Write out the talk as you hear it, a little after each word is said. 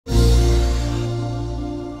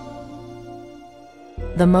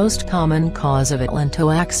The most common cause of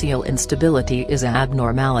atlantoaxial instability is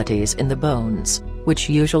abnormalities in the bones, which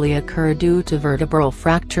usually occur due to vertebral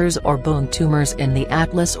fractures or bone tumors in the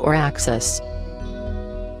atlas or axis.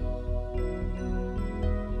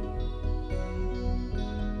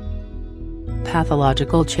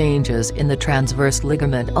 Pathological changes in the transverse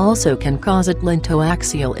ligament also can cause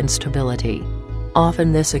atlantoaxial instability.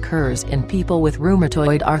 Often this occurs in people with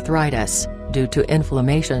rheumatoid arthritis, due to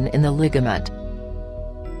inflammation in the ligament.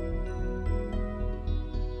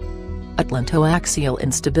 Atlantoaxial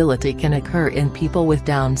instability can occur in people with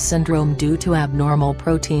Down syndrome due to abnormal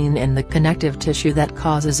protein in the connective tissue that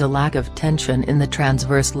causes a lack of tension in the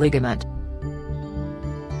transverse ligament.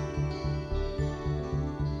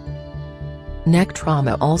 Neck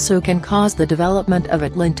trauma also can cause the development of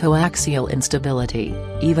atlantoaxial instability,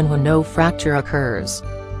 even when no fracture occurs.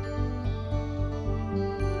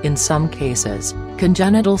 In some cases,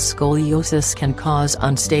 congenital scoliosis can cause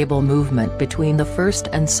unstable movement between the first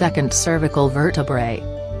and second cervical vertebrae.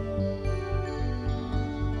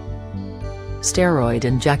 Steroid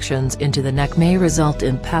injections into the neck may result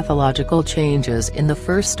in pathological changes in the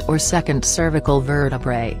first or second cervical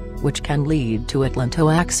vertebrae, which can lead to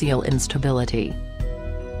atlantoaxial instability.